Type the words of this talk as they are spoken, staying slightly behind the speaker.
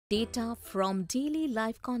data from daily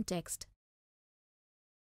life context.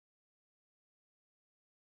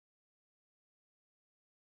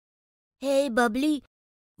 Hey Bubbly,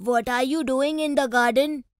 what are you doing in the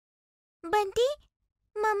garden? Bunty,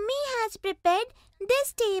 Mummy has prepared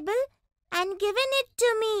this table and given it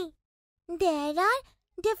to me. There are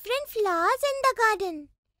different flowers in the garden.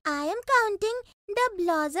 I am counting the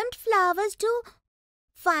blossomed flowers to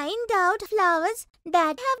find out flowers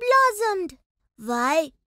that have blossomed.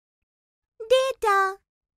 Why? Data.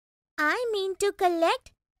 I mean to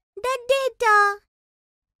collect the data.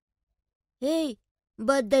 Hey,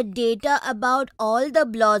 but the data about all the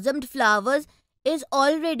blossomed flowers is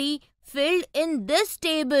already filled in this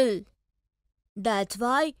table. That's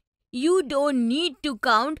why you don't need to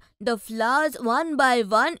count the flowers one by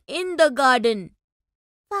one in the garden.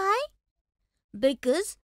 Why?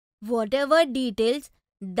 Because whatever details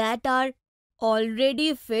that are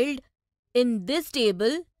already filled in this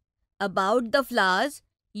table about the flowers,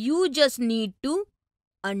 you just need to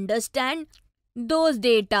understand those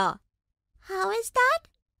data. How is that?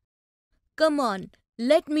 Come on,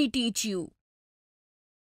 let me teach you.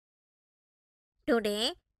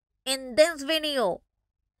 Today, in this video,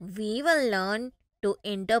 we will learn to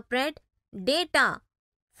interpret data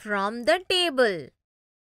from the table.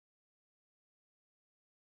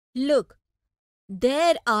 Look,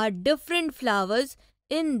 there are different flowers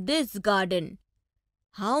in this garden.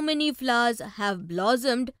 How many flowers have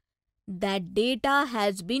blossomed? That data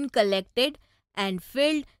has been collected and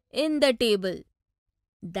filled in the table.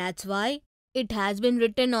 That's why it has been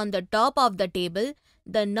written on the top of the table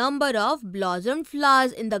the number of blossomed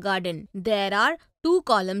flowers in the garden. There are two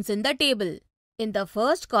columns in the table. In the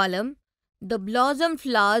first column, the blossomed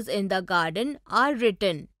flowers in the garden are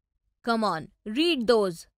written. Come on, read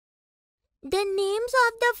those. The names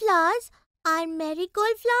of the flowers are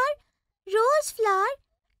marigold flower, rose flower,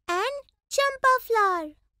 and champa flower.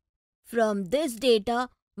 From this data,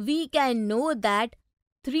 we can know that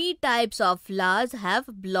 3 types of flowers have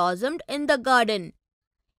blossomed in the garden.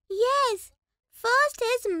 Yes, first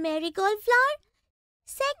is marigold flower,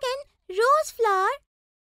 second rose flower,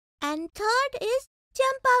 and third is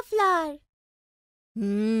champa flower.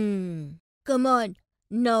 Come on,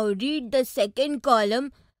 now read the second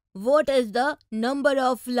column. What is the number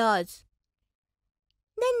of flowers?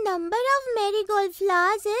 The number of marigold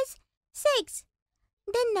flowers is 6.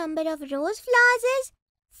 The number of rose flowers is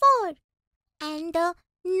 4. And the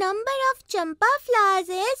number of champa flowers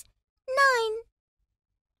is 9.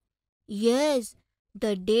 Yes,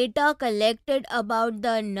 the data collected about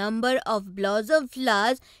the number of blossom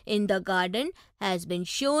flowers in the garden has been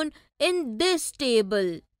shown in this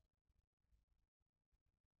table.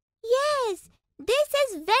 Yes, this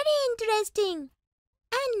is very interesting.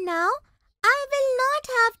 And now I will not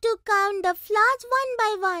have to count the flowers one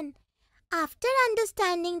by one. After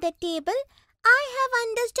understanding the table, I have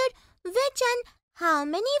understood which and how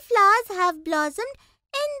many flowers have blossomed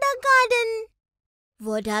in the garden.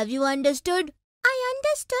 What have you understood? I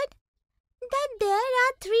understood that there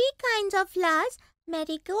are 3 kinds of flowers,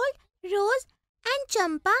 marigold, rose and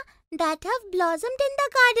champa, that have blossomed in the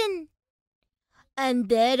garden. And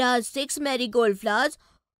there are 6 marigold flowers,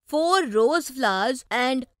 4 rose flowers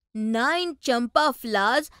and 9 champa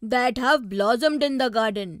flowers that have blossomed in the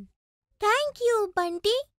garden. Thank you, Bunty.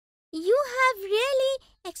 You have really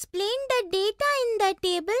explained the data in the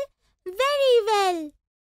table very well.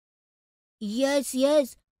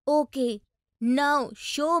 Yes. Okay. Now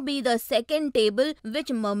show me the second table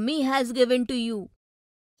which Mummy has given to you.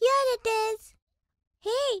 Here it is.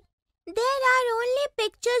 Hey, there are only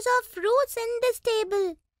pictures of fruits in this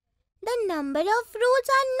table. The number of fruits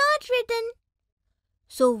are not written.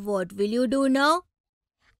 So what will you do now?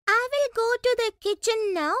 I will go to the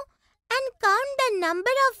kitchen now and count the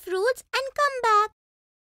number of fruits and come back.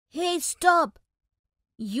 Hey, stop!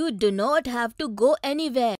 You do not have to go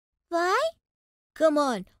anywhere. Why? Come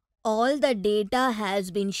on, all the data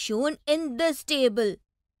has been shown in this table.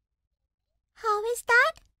 How is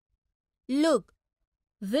that? Look,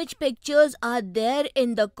 which pictures are there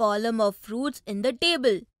in the column of fruits in the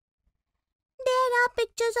table? There are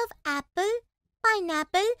pictures of apple,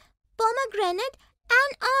 pineapple, pomegranate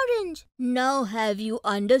and orange. Now have you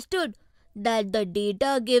understood that the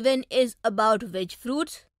data given is about which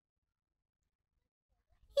fruits?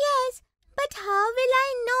 Yes, but how will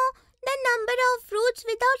I know the number of fruits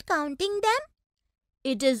without counting them?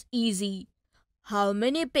 It is easy. How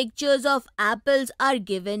many pictures of apples are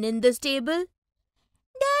given in this table?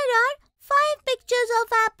 There are 5 pictures of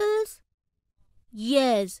apples.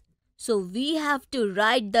 Yes, so we have to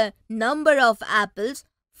write the number of apples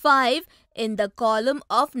 5 in the column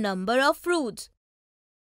of number of fruits.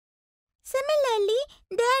 Particularly,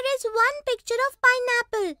 there is one picture of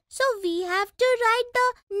pineapple. So we have to write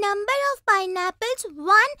the number of pineapples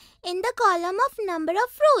 1 in the column of number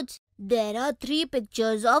of fruits. There are 3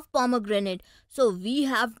 pictures of pomegranate. So we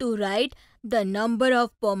have to write the number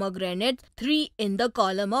of pomegranates 3 in the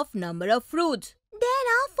column of number of fruits. There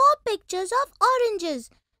are 4 pictures of oranges.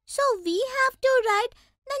 So we have to write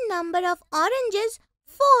the number of oranges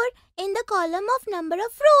 4 in the column of number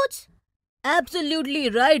of fruits. Absolutely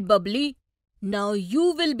right, Bubbly. Now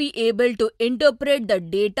you will be able to interpret the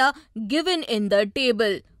data given in the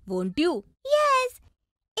table, won't you? Yes,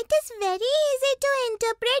 it is very easy to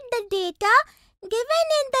interpret the data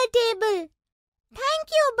given in the table.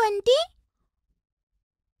 Thank you, Bunty.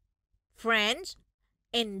 Friends,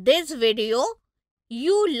 in this video,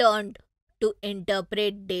 you learned to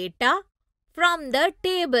interpret data from the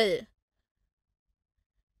table.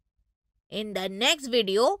 In the next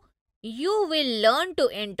video, you will learn to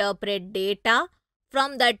interpret data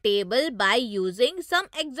from the table by using some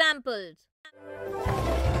examples.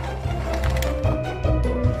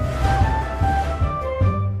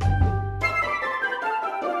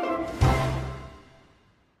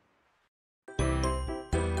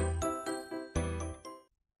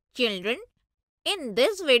 Children, in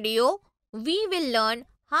this video, we will learn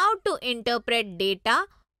how to interpret data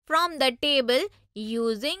from the table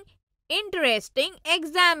using interesting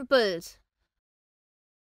examples.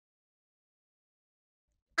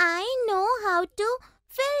 I know how to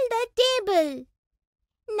fill the table.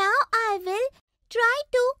 Now I will try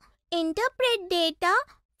to interpret data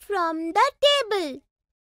from the table.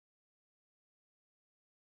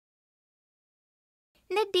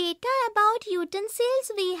 The data about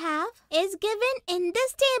utensils we have is given in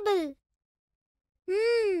this table.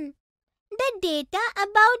 The data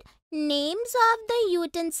about names of the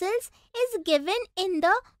utensils is given in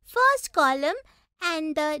the first column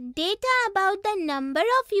and the data about the number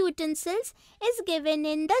of utensils is given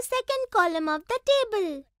in the second column of the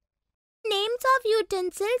table. Names of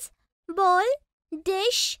utensils, bowl,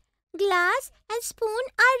 dish, glass and spoon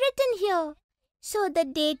are written here. So the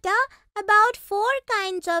data about 4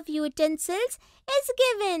 kinds of utensils is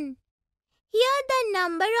given. Here the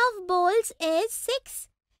number of bowls is 6.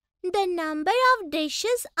 The number of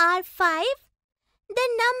dishes are 5. The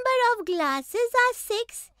number of glasses are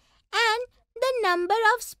 6. And the number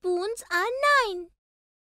of spoons are 9.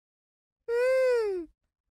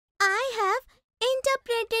 I have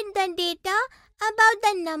interpreted the data about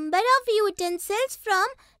the number of utensils from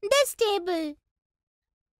this table.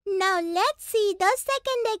 Now let's see the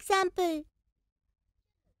second example.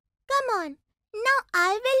 Come on, now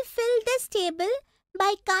I will fill this table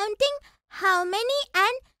by counting how many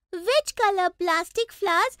and which color plastic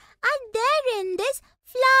flowers are there in this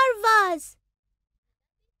flower vase.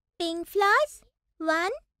 Pink flowers, 1,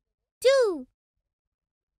 2.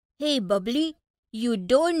 Hey, Bubbly, you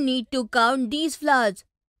don't need to count these flowers.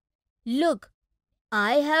 Look,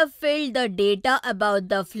 I have filled the data about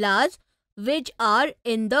the flowers which are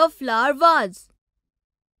in the flower vase.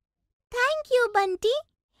 Thank you, Bunty.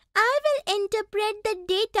 I will interpret the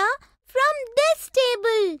data from this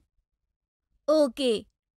table. Okay.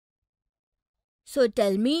 So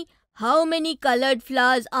tell me, how many colored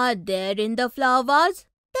flowers are there in the flower vase?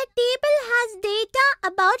 The table has data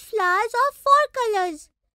about flowers of 4 colors.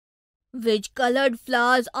 Which colored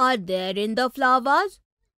flowers are there in the flower vase?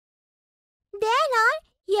 There are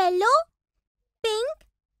yellow, pink,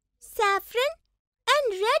 saffron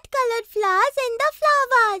and red colored flowers in the flower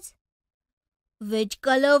vase. Which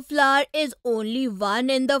color flower is only one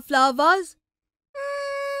in the flower vase?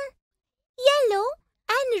 Yellow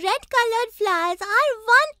and red colored flowers are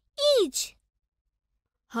 1 each.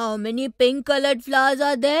 How many pink colored flowers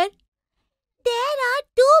are there? There are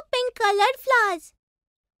 2 pink colored flowers.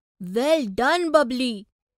 Well done, Bubbly.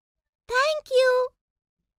 Thank you.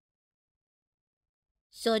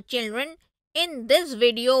 So children, in this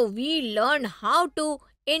video we learned how to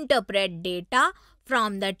interpret data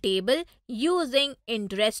from the table using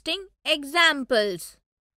interesting examples.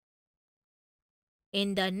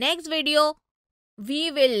 In the next video,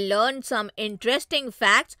 we will learn some interesting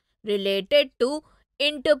facts related to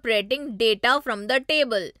interpreting data from the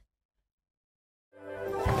table.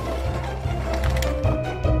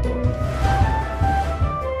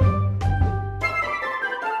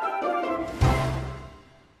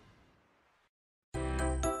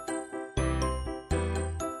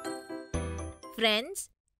 Friends,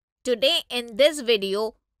 today in this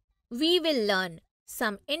video, we will learn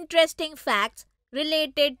some interesting facts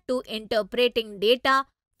related to interpreting data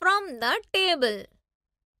from the table.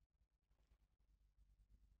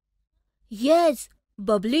 Yes,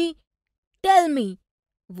 Bubbly, tell me,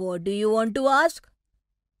 What do you want to ask?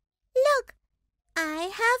 Look, I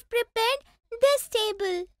have prepared this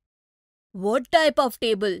table. What type of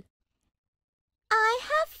table? I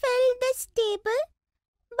have filled this table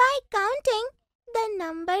by counting the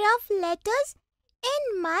number of letters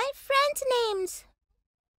in my friends' names.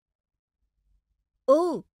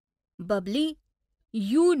 Oh, Bubbly,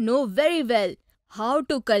 you know very well how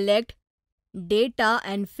to collect data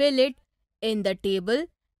and fill it in the table,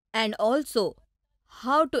 and also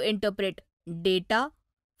how to interpret data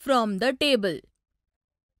from the table.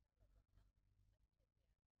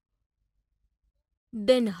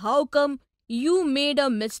 Then how come you made a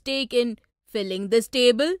mistake in filling this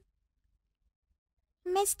table?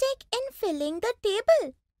 Mistake in filling the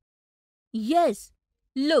table. Yes,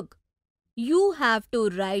 look, you have to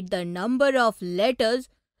write the number of letters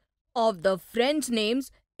of the friends' names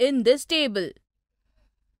in this table.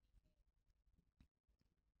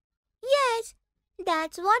 Yes,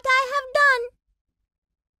 that's what I have done.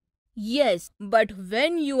 Yes, but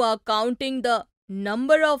when you are counting the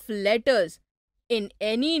number of letters in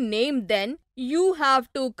any name, then you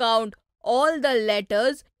have to count all the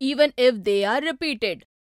letters even if they are repeated.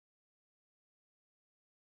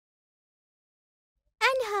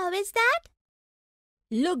 And how is that?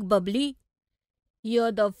 Look, Bubbly,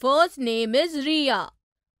 here the first name is Ria,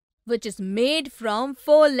 which is made from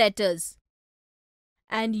 4 letters.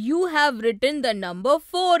 And you have written the number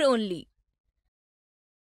 4 only.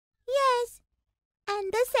 Yes,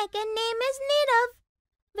 and the second name is Nirav,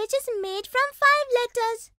 which is made from 5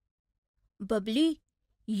 letters. Bubbly,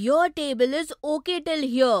 your table is okay till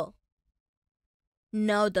here.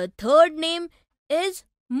 Now the third name is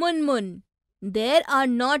Munmun. There are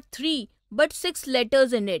not 3 but 6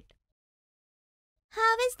 letters in it.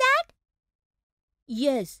 How is that?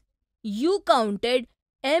 Yes, you counted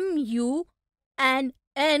M-U and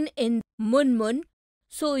N in Munmun,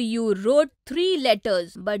 so you wrote 3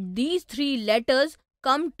 letters, but these 3 letters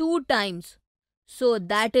come 2 times. So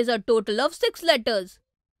that is a total of 6 letters.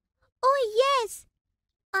 Oh yes,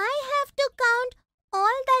 I have to count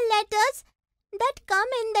all the letters that come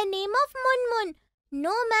in the name of Munmun,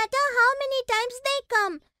 no matter how many times they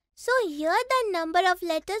come. So here the number of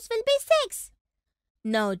letters will be 6.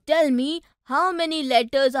 Now tell me, how many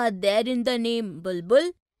letters are there in the name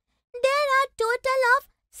Bulbul? There are total of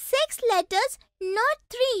 6 letters, not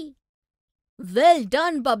 3. Well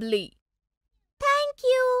done, Bubbly. Thank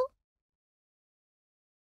you.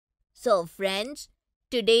 So friends,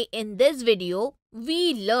 today in this video,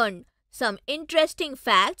 we learned some interesting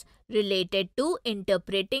facts related to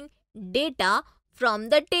interpreting data from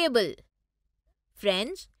the table.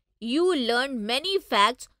 Friends, you learned many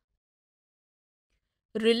facts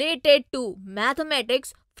related to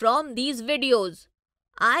mathematics from these videos.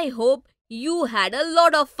 I hope you had a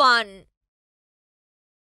lot of fun.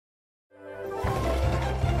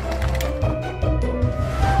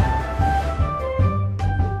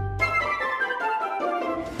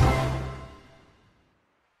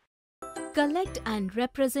 Collect and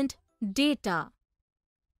represent data.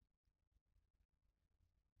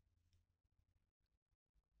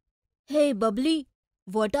 Hey, Bubbly,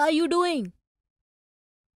 what are you doing?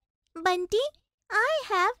 Bunty, I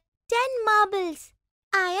have 10 marbles.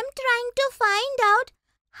 I am trying to find out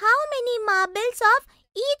how many marbles of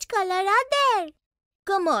each color are there.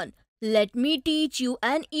 Come on, let me teach you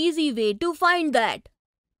an easy way to find that.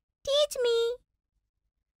 Teach me.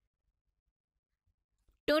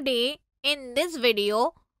 Today in this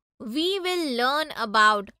video, we will learn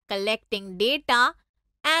about collecting data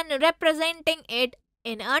and representing it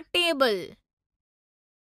in a table.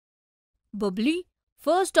 Bubbly,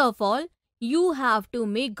 first of all, you have to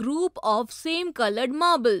make group of same colored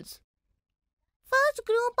marbles. First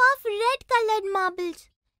group of red colored marbles.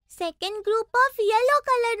 Second group of yellow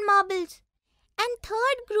colored marbles. And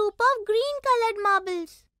third group of green colored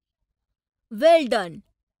marbles. Well done.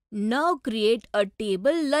 Now create a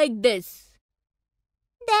table like this.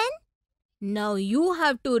 Then, Now you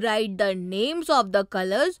have to write the names of the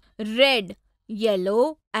colors red,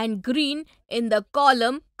 yellow and green in the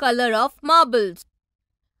column color of marbles.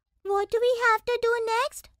 what do we have to do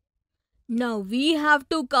next? Now we have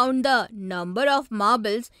to count the number of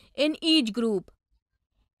marbles in each group.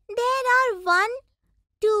 There are 1,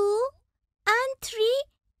 2 and 3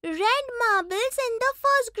 red marbles in the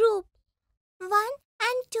first group. 1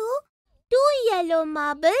 and 2, 2 yellow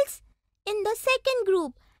marbles in the second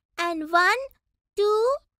group. And 1,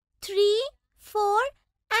 2, 3, 4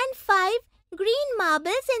 and 5 green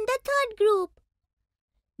marbles in the third group.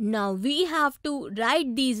 Now we have to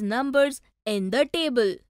write these numbers in the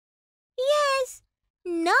table. Yes.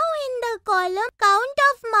 Now in the column count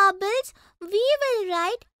of marbles, We will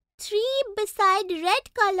write 3 beside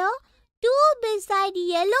red color, 2 beside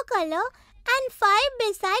yellow color and 5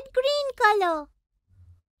 beside green color.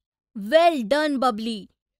 Well done, Bubbly.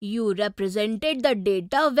 You represented the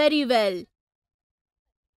data very well.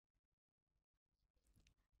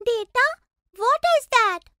 Data? What is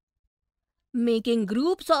that? Making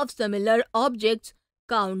groups of similar objects,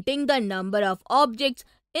 counting the number of objects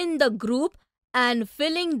in the group and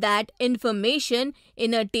filling that information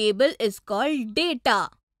in a table is called data.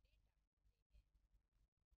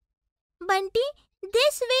 Bunty,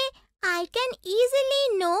 this way I can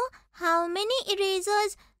easily know how many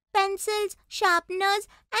erasers, pencils, sharpeners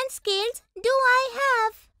and scales do I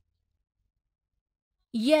have.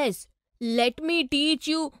 Yes, let me teach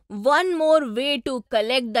you one more way to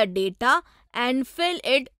collect the data and fill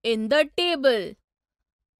it in the table.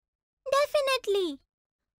 Definitely.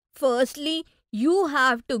 Firstly, you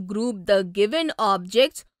have to group the given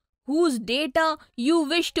objects whose data you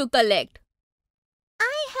wish to collect.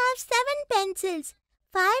 I have 7 pencils,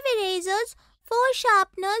 5 erasers, 4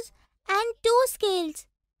 sharpeners and 2 scales.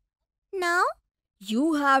 Now,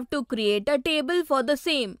 You have to create a table for the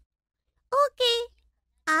same. okay,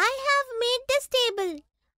 I have made this table.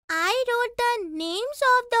 I wrote the names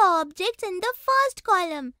of the objects in the first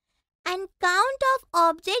column and count of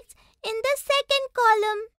objects in the second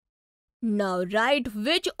column. Now write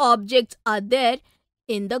which objects are there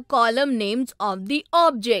in the column names of the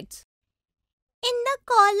objects. In the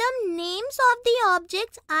column names of the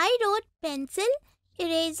objects, I wrote pencil,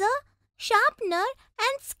 eraser, sharpener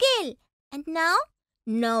and scale. And now,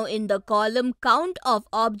 Now in the column count of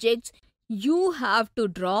objects, you have to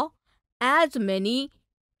draw as many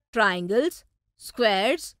triangles,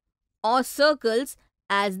 squares or circles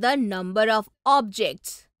as the number of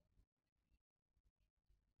objects.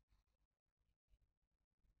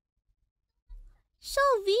 so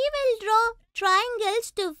we will draw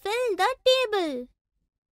triangles to fill the table.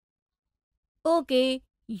 Okay,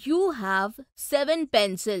 you have 7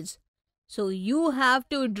 pencils. So you have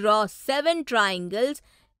to draw 7 triangles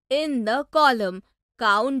in the column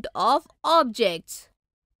count of objects.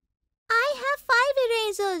 I have 5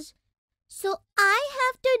 erasers. So I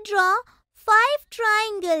have to draw 5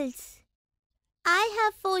 triangles. I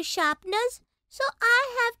have 4 sharpeners. So I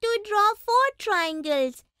have to draw 4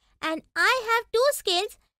 triangles. And I have 2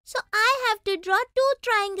 scales. So I have to draw 2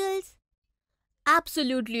 triangles.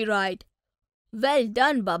 Absolutely right. Well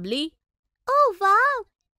done, Bubbly. Oh wow!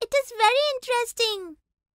 It is very interesting.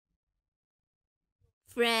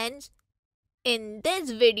 Friends, in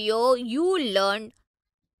this video you learned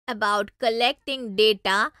about collecting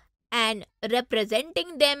data and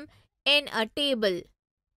representing them in a table.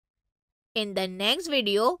 In the next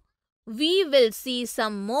video, we will see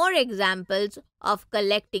some more examples of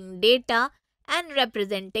collecting data and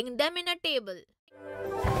representing them in a table.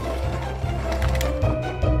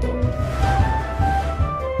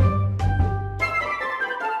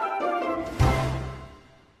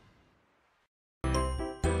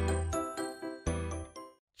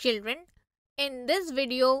 Children, in this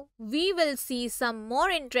video, we will see some more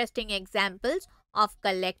interesting examples of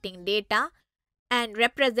collecting data and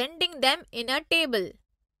representing them in a table.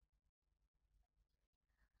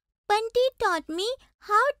 Bunty taught me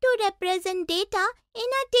how to represent data in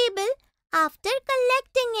a table after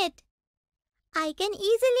collecting it. I can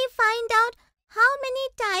easily find out how many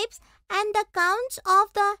types and the counts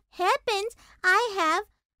of the hairpins I have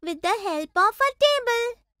with the help of a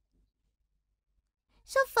table.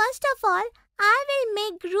 So first of all, I will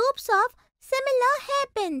make groups of similar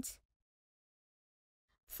hairpins.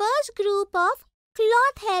 First group of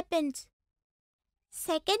cloth hairpins.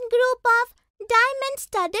 Second group of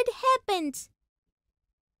diamond-studded hairpins.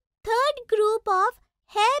 Third group of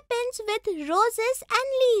hairpins with roses and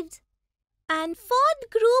leaves. And fourth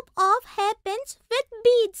group of hairpins with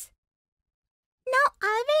beads. Now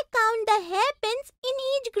I will count the hairpins in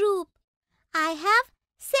each group. I have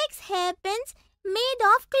 6 hairpins made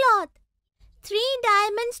of cloth, 3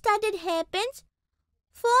 diamond-studded hairpins,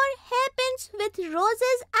 4 hairpins with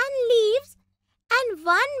roses and leaves, and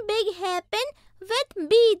 1 big hairpin with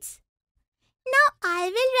beads. Now I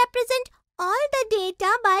will represent all the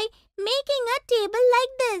data by making a table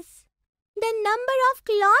like this. The number of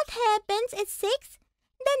cloth hairpins is 6.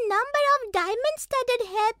 The number of diamond-studded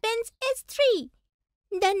hairpins is 3.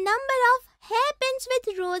 The number of hairpins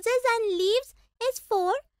with roses and leaves is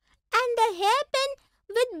 4. And the hairpin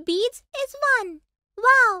with beads is 1.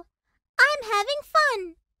 Wow! I'm having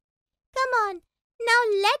fun. Come on, now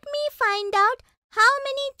let me find out how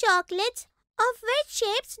many chocolates of which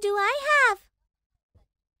shapes do I have.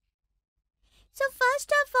 So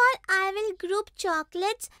first of all, I will group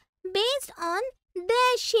chocolates based on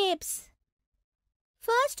their shapes.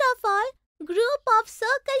 First of all, group of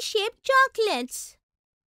circle-shaped chocolates.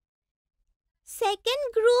 Second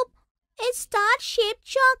group is star-shaped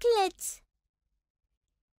chocolates.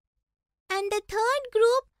 And the third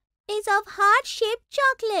group is of heart-shaped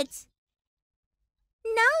chocolates.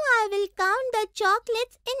 Now I will count the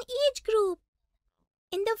chocolates in each group.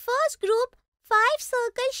 In the first group, 5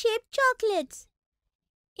 circle-shaped chocolates.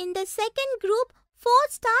 In the second group, 4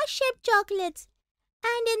 star-shaped chocolates.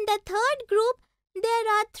 And in the third group, there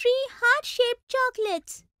are 3 heart-shaped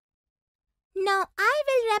chocolates. Now I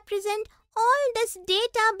will represent all this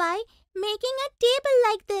data by making a table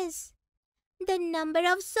like this. The number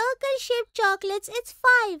of circle-shaped chocolates is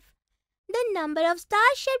 5. The number of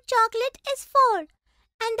star-shaped chocolate is 4.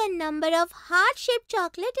 And the number of heart-shaped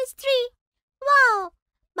chocolate is 3. Wow!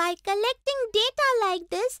 By collecting data like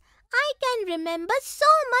this, I can remember so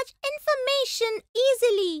much information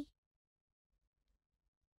easily.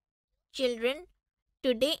 Children,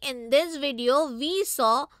 today in this video we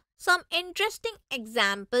saw some interesting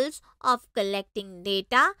examples of collecting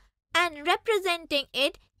data and representing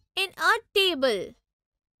it in a table.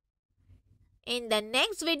 In the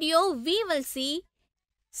next video we will see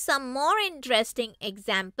some more interesting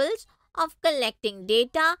examples of collecting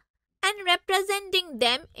data and representing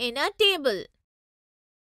them in a table.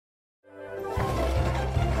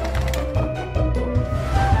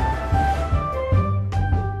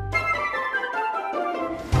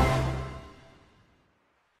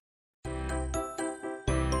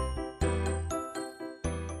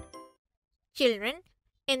 Children,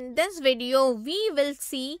 in this video we will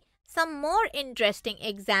see some more interesting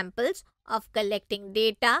examples of collecting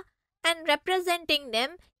data and representing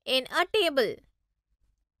them in a table.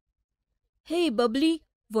 Hey Bubbly,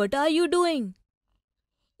 what are you doing?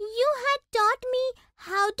 You had taught me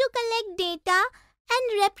how to collect data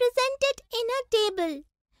and represent it in a table.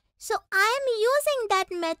 So I am using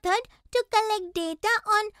that method to collect data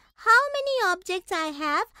on how many objects I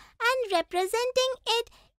have and representing it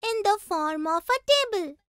in the form of a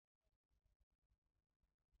table.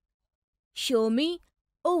 Show me?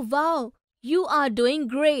 Oh wow, you are doing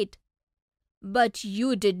great. But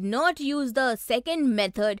you did not use the second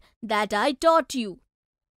method that I taught you.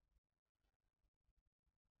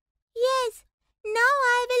 Yes, now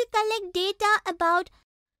I will collect data about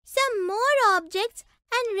some more objects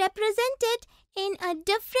and represent it in a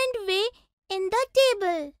different way in the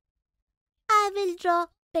table. I will draw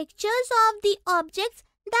pictures of the objects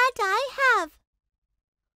that I have.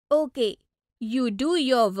 Okay, you do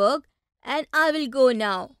your work and I will go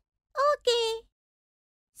now. Okay.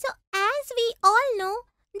 So as we all know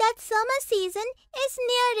that summer season is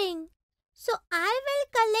nearing. So I will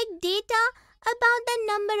collect data about the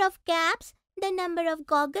number of caps, the number of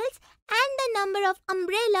goggles and the number of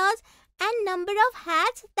umbrellas and number of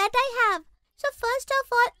hats that I have. So first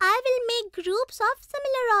of all, I will make groups of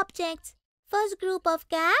similar objects. First group of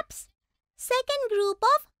caps, second group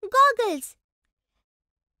of goggles,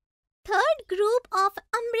 third group of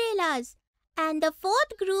umbrellas and the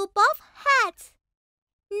fourth group of hats.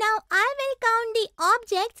 Now I will count the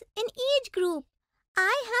objects in each group.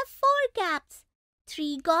 I have 4 caps,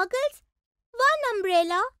 3 goggles, 1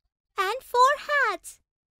 umbrella and 4 hats.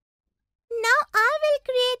 Now I will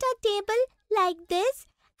create a table like this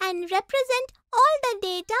and represent all the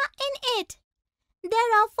data in it.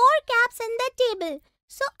 There are 4 caps in the table,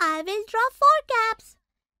 so I will draw 4 caps.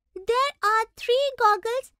 There are 3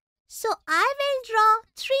 goggles, so I will draw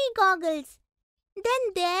 3 goggles.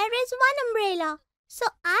 Then there is 1 umbrella, so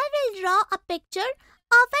I will draw a picture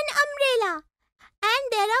of an umbrella. And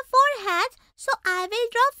there are 4 hats, so I will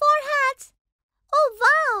draw 4 hats. Oh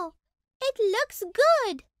wow! It looks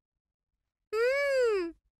good.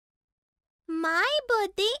 My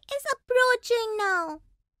birthday is approaching now.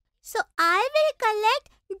 So I will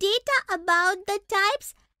collect data about the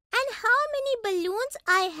types and how many balloons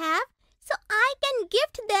I have so I can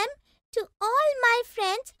gift them to all my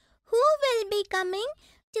friends who will be coming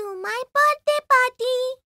to my birthday party.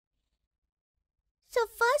 So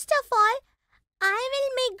first of all, I will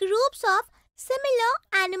make groups of similar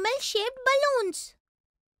animal-shaped balloons.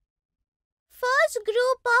 First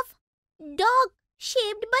group of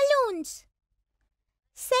dog-shaped balloons.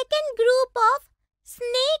 Second group of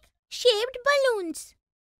snake-shaped balloons.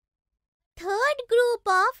 Third group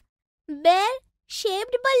of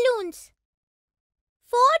bear-shaped balloons.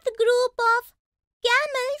 Fourth group of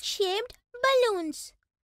camel-shaped balloons.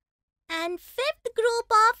 And fifth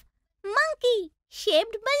group of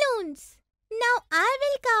monkey-shaped balloons. Now I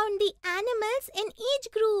will count the animals in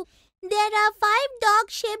each group. There are 5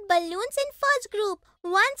 dog-shaped balloons in first group,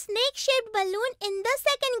 one snake-shaped balloon in the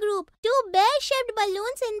second group, 2 bear-shaped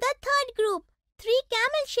balloons in the third group, 3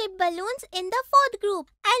 camel-shaped balloons in the fourth group,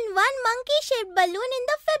 and 1 monkey-shaped balloon in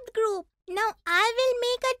the fifth group. Now I will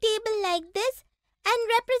make a table like this and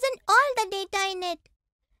represent all the data in it.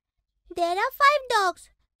 There are 5 dogs,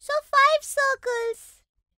 so 5 circles.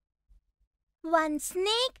 1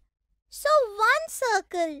 snake, so 1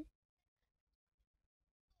 circle.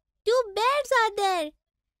 2 bears are there,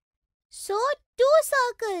 so 2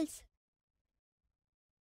 circles.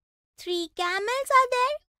 3 camels are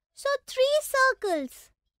there, so 3 circles.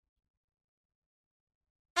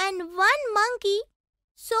 And 1 monkey,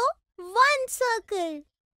 so 1 circle.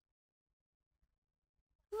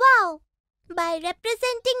 Wow! By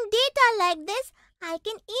representing data like this, I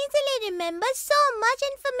can easily remember so much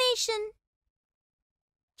information.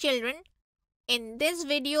 Children, in this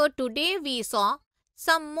video today we saw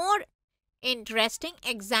some more interesting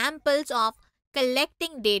examples of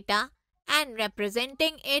collecting data and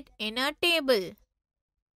representing it in a table.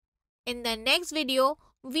 In the next video,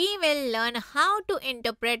 we will learn how to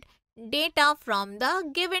interpret data from the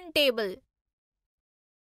given table.